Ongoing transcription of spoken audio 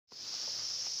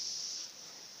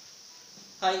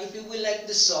Hi, if you will like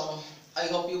this song, I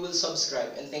hope you will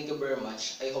subscribe and thank you very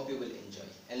much. I hope you will enjoy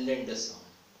and learn the song.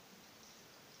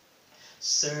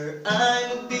 Sir,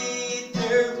 I'm a bit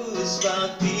nervous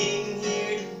about being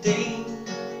here today.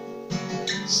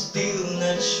 Still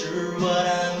not sure what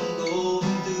I'm going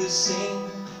to sing.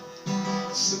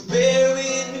 So bear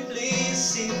with me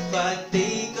please if I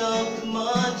take up too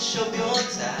much of your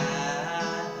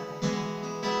time.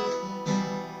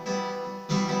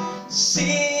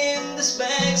 Seeing this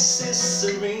bags is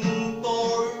a ring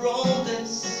for a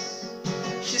roses.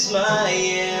 She's my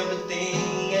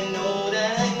everything, I know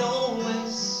that I know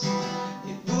is.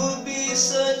 It would be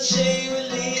such a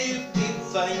relief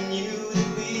if I knew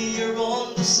that we are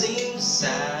on the same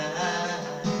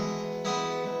side.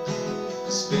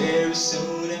 'Cause very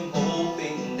soon I'm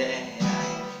hoping that I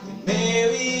can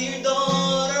marry your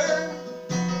daughter,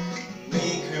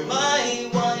 make her my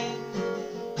wife.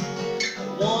 I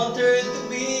want her to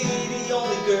be the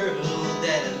only girl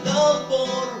that I love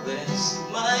for the rest of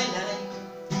my life.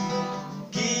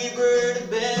 Give her the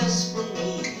best for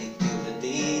me till the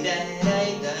day that I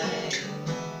die.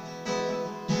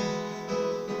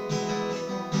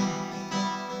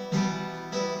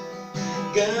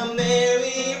 Gonna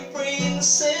marry a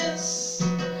princess,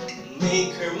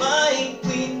 make her my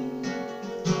queen.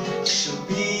 She'll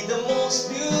be the most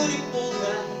beautiful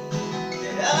bride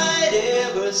that I'd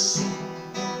ever seen.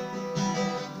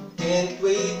 Can't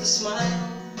wait to smile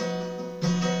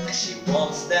as she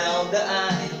walks down the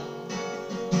aisle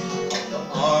on the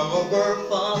arm of her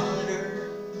father,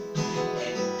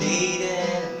 and the day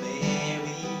that I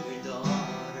marry your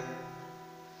daughter.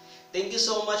 Thank you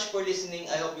so much for listening.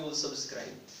 I hope you will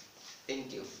subscribe.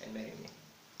 Thank you and marry me.